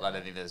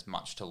don't think there's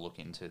much to look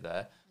into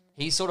there.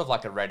 He's sort of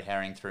like a red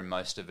herring through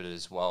most of it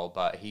as well,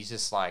 but he's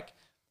just like...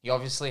 He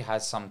obviously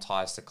has some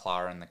ties to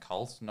Clara and the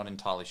cult. Not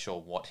entirely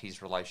sure what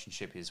his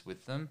relationship is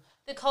with them.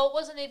 The cult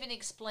wasn't even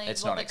explained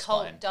what the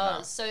cult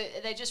does. No. So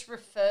they just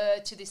refer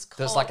to this cult.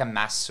 There's like a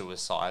mass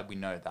suicide. We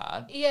know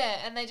that. Yeah,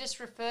 and they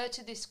just refer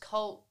to this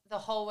cult the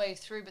whole way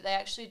through, but they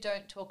actually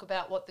don't talk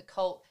about what the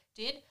cult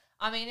did.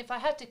 I mean, if I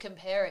had to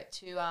compare it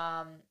to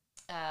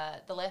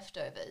The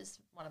Leftovers,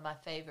 one of my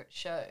favourite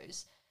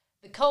shows,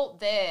 the cult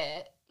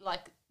there,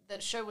 like, the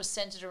show was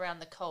centred around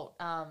the cult.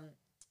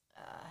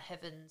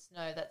 Heavens,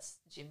 no, that's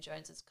Jim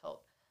Jones's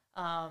cult.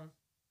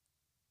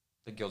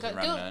 The Guilty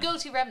Remnant.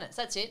 Guilty Remnants,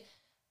 that's it.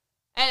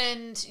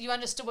 And you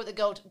understood what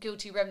the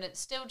Guilty Remnant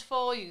stood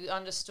for. You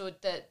understood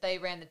that they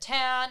ran the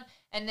town.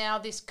 And now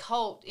this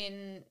cult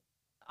in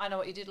I Know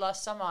What You Did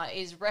Last Summer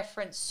is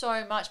referenced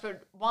so much.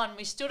 But one,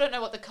 we still don't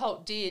know what the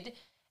cult did.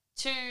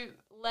 Two,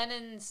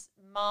 Lennon's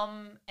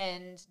mum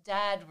and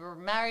dad were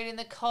married in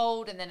the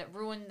cult, and then it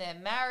ruined their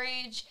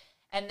marriage.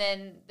 And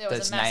then there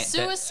was a mass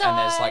suicide. And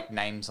there's like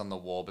names on the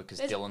wall because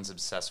Dylan's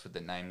obsessed with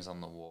the names on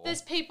the wall.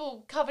 There's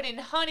people covered in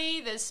honey.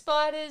 There's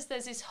spiders.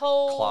 There's this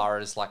whole...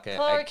 Clara's like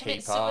Clara a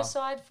commits keeper.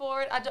 suicide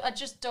for it. I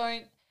just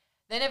don't...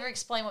 They never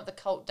explain what the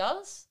cult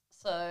does.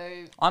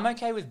 So... I'm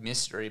okay with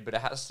mystery, but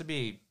it has to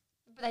be...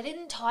 But they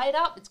didn't tie it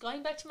up. It's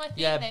going back to my thing.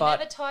 Yeah, they but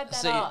never tied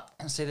that up.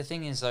 See, the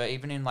thing is, though,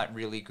 even in like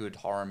really good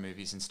horror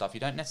movies and stuff,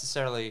 you don't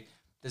necessarily...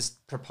 There's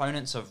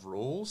proponents of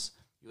rules.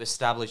 You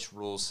establish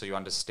rules so you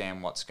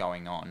understand what's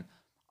going on.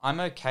 I'm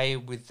okay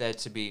with there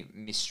to be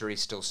mystery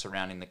still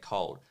surrounding the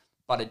cult,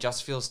 but it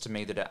just feels to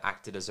me that it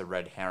acted as a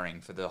red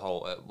herring for the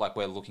whole... like,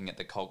 we're looking at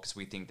the cult because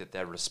we think that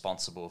they're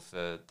responsible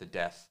for the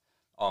death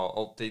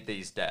or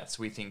these deaths.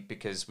 We think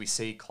because we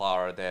see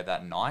Clara there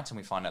that night and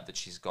we find out that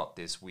she's got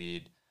this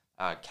weird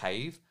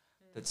cave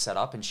that's set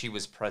up, and she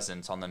was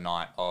present on the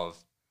night of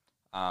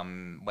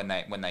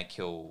when they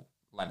kill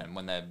Lennon,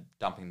 when they're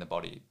dumping the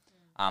body.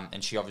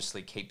 And she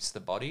obviously keeps the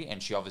body,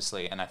 and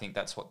I think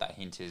that's what that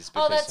hint is.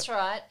 Oh, that's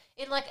right.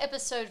 In like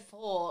episode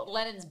 4,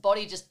 Lennon's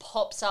body just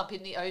pops up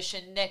in the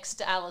ocean next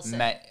to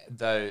Allison.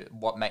 Though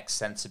what makes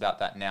sense about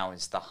that now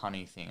is the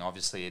honey thing.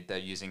 Obviously, they're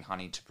using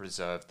honey to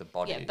preserve the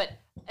body. Yeah, but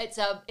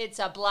it's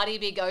a bloody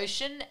big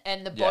ocean,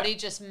 and the body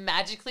just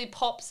magically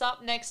pops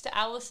up next to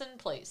Allison.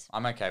 Please.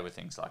 I'm okay with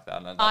things like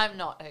that. I'm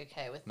not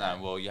okay with that.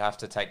 No, well, you have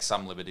to take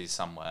some liberties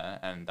somewhere,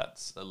 and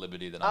that's a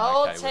liberty that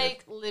I'll okay with. I'll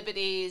take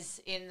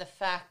liberties in the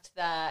fact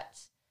that...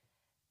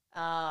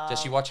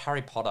 Does you watch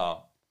Harry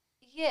Potter?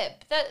 Yeah,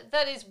 but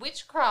that is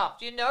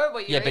witchcraft. You know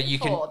what you're in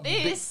for.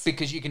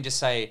 Because you can just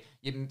say,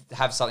 you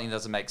have something that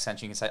doesn't make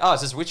sense. You can say, oh,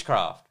 it's just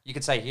witchcraft. You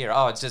could say here,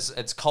 oh,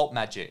 it's cult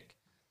magic.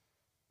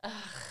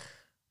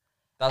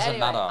 Doesn't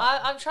matter.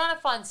 I'm trying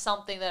to find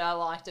something that I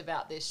liked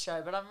about this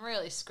show, but I'm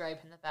really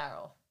scraping the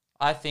barrel.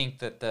 I think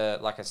that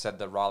like I said,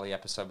 the Riley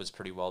episode was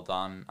pretty well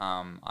done.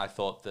 I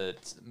thought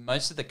that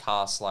most of the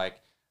cast,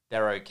 like,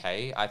 they're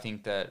okay. I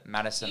think that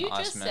Madison You Iseman...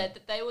 just said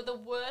that they were the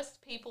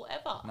worst people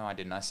ever. No, I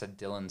didn't. I said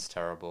Dylan's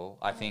terrible.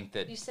 I think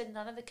that... You said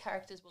none of the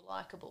characters were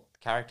likable.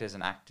 Characters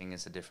and acting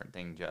is a different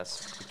thing,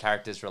 Jess. The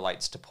characters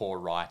relates to poor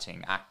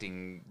writing.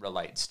 Acting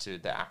relates to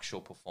the actual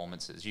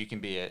performances. You can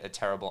be a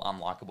terrible,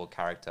 unlikable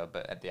character,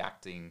 but at the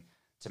acting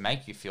to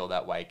make you feel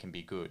that way can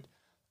be good.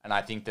 And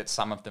I think that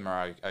some of them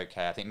are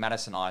okay. I think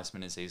Madison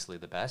Iseman is easily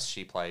the best.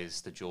 She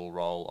plays the dual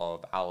role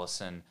of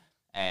Allison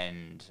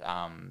and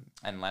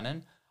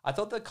Lennon. I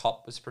thought the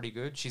cop was pretty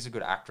good. She's a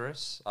good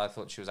actress. I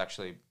thought she was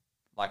actually,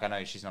 like, I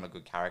know she's not a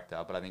good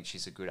character, but I think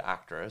she's a good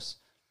actress.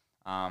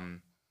 I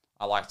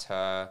liked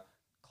her.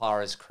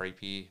 Clara's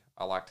creepy.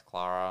 I liked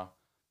Clara.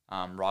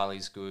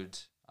 Riley's good.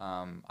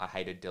 I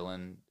hated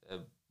Dylan.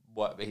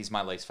 He's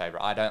my least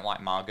favorite. I don't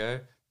like Margot,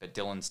 but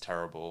Dylan's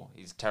terrible.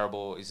 He's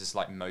terrible. He's just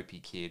like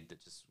mopey kid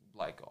that just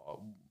like,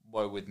 oh,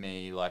 woe with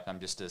me. Like, I'm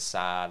just a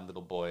sad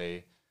little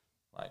boy.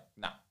 Like,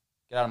 nah,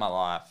 get out of my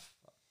life.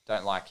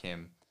 Don't like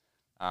him.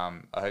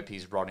 I hope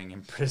he's rotting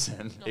in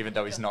prison, even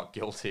though he's not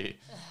guilty.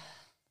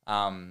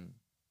 But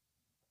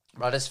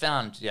I just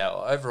found,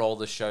 overall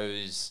the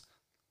show's,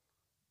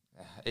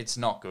 it's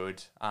not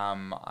good.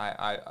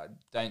 I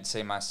don't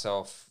see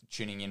myself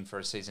tuning in for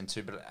a season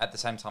 2, but at the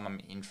same time, I'm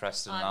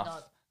interested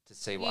enough to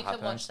see what happens. You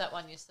can watch that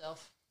one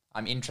yourself.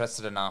 I'm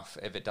interested enough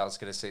if it does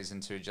get a season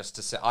 2 just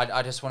to see.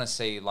 I just want to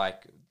see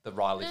like the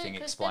Riley thing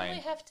explained. Then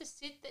we have to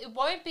sit. It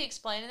won't be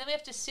explained, and then we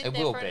have to sit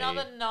there for be.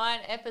 another 9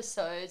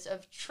 episodes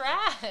of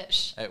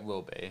trash. It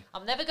will be.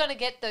 I'm never going to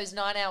get those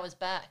 9 hours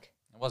back.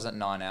 It wasn't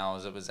 9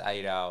 hours. It was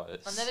 8 hours.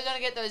 I'm never going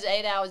to get those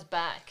 8 hours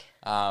back.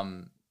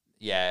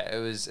 Yeah, it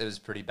was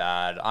pretty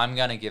bad. I'm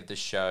going to give the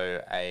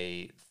show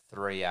a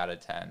 3 out of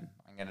 10.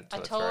 I'm going to.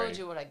 I told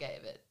you what I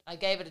gave it. I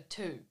gave it a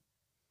 2.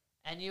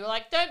 And you were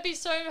like, don't be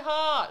so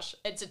harsh.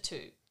 It's a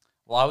 2.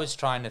 Well, I was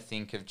trying to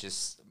think of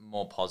just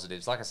more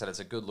positives. Like I said, it's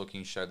a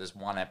good-looking show. There's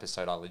one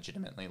episode I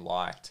legitimately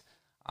liked.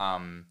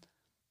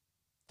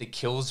 The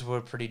kills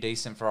were pretty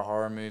decent for a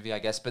horror movie, I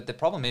guess. But the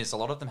problem is a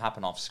lot of them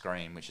happen off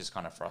screen, which is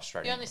kind of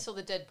frustrating. You only saw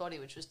the dead body,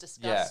 which was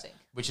disgusting. Yeah,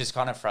 which is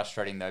kind of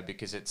frustrating, though,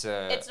 because it's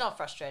not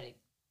frustrating.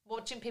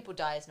 Watching people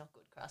die is not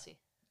good, Krasi.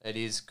 It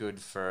is good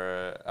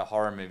for a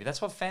horror movie.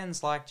 That's what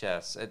fans like,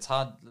 Jess. It's it's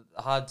not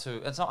hard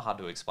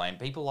to explain.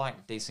 People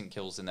like decent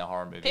kills in their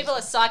horror movies. People are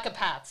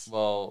psychopaths.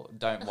 Well,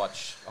 don't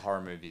watch horror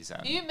movies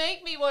then. You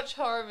make me watch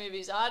horror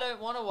movies. I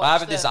don't want to watch We're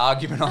having this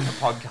argument on the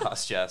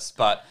podcast, Jess.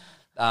 But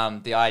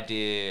the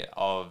idea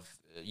of,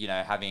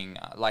 having,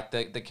 like,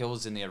 the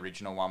kills in the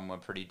original one were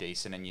pretty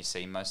decent, and you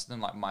see most of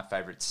them. Like, my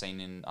favourite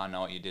scene in I Know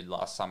What You Did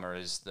Last Summer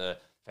is the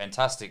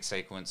fantastic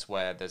sequence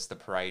where there's the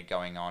parade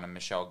going on and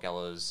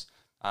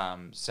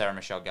Sarah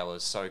Michelle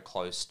Gellar's so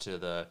close to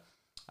the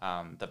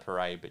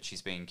parade, but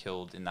she's being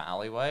killed in the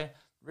alleyway.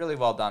 Really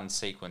well done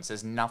sequence.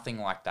 There's nothing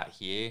like that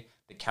here.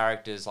 The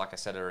characters, like I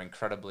said, are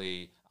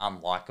incredibly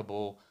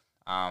unlikable.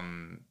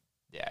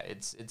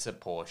 It's a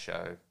poor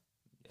show.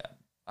 Yeah,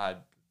 I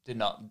did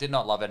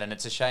not love it, and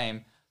it's a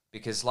shame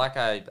because, like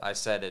I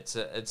said, it's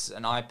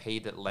an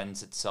IP that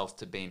lends itself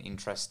to being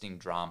interesting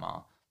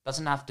drama.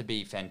 Doesn't have to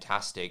be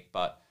fantastic,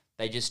 but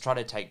they just try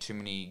to take too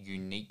many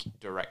unique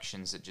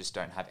directions that just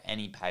don't have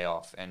any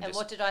payoff. And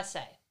what did I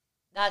say?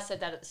 I said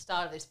that at the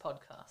start of this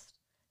podcast.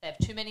 They have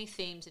too many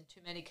themes and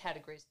too many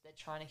categories that they're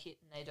trying to hit,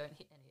 and they don't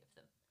hit any of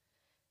them.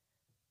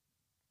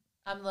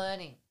 I'm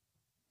learning.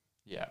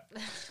 Yeah.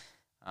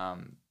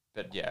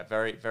 But yeah,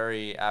 very,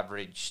 very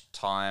average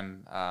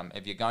time.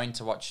 If you're going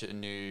to watch a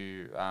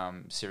new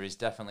series,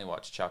 definitely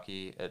watch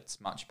Chucky.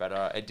 It's much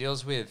better. It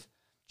deals with...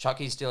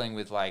 Chucky's dealing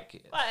with, like...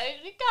 Wait,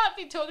 you can't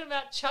be talking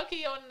about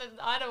Chucky on the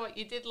I Know What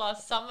You Did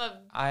Last Summer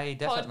I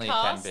definitely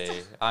podcast. Can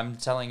be. I'm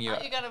telling you...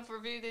 Are you going to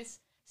review this?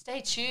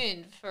 Stay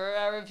tuned for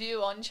a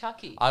review on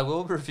Chucky. I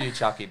will review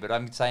Chucky, but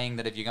I'm saying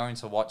that if you're going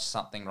to watch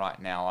something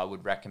right now, I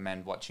would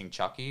recommend watching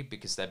Chucky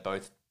because they're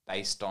both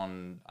based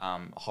on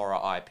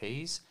horror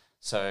IPs.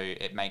 So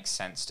it makes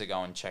sense to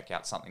go and check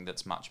out something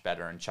that's much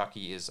better. And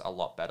Chucky is a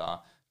lot better.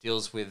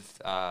 Deals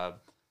with...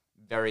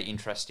 very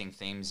interesting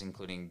themes,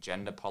 including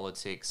gender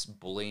politics,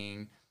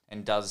 bullying,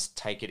 and does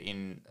take it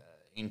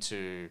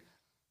into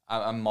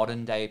a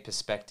modern day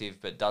perspective,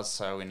 but does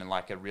so in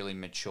like a really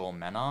mature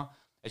manner.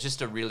 It's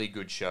just a really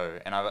good show.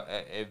 And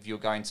if you're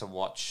going to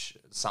watch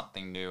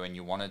something new and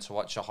you wanted to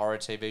watch a horror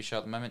TV show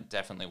at the moment,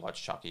 definitely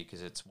watch Chucky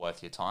because it's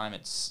worth your time.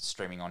 It's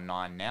streaming on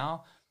 9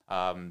 now.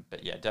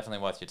 But yeah,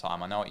 definitely worth your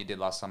time. I Know What You Did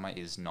Last Summer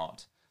is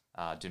not.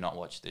 Do not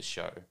watch this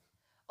show.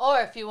 Or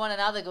if you want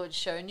another good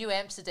show, New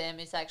Amsterdam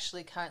is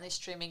actually currently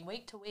streaming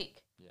week to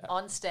week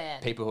on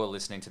Stan. People who are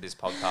listening to this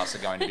podcast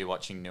are going to be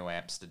watching New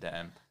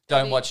Amsterdam.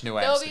 Don't watch New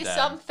Amsterdam. There'll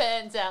be some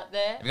fans out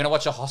there. If you're going to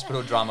watch a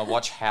hospital drama,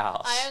 watch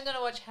House. I am going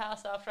to watch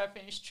House after I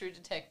finish True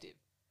Detective.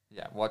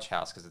 Yeah, watch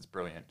House because it's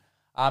brilliant.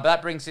 But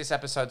that brings this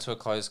episode to a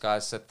close,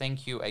 guys. So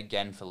thank you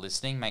again for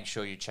listening. Make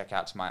sure you check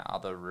out my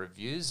other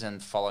reviews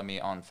and follow me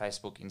on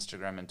Facebook,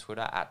 Instagram, and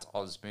Twitter at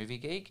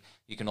OzMovieGeek.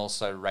 You can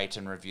also rate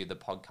and review the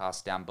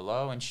podcast down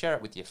below and share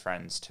it with your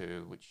friends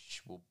too,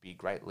 which will be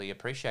greatly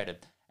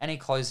appreciated. Any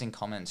closing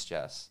comments,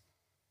 Jess?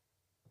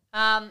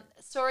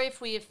 Sorry if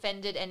we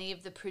offended any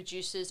of the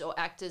producers or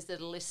actors that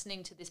are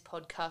listening to this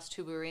podcast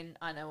who were in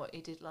I Know What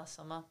You Did Last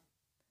Summer.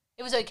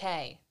 It was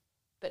okay,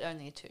 but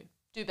only a 2.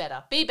 Do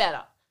better. Be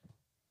better.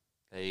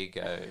 There you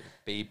go.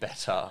 Be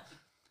better.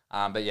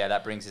 But yeah,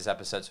 that brings this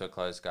episode to a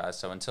close, guys.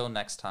 So until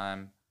next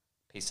time,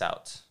 peace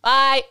out.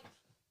 Bye.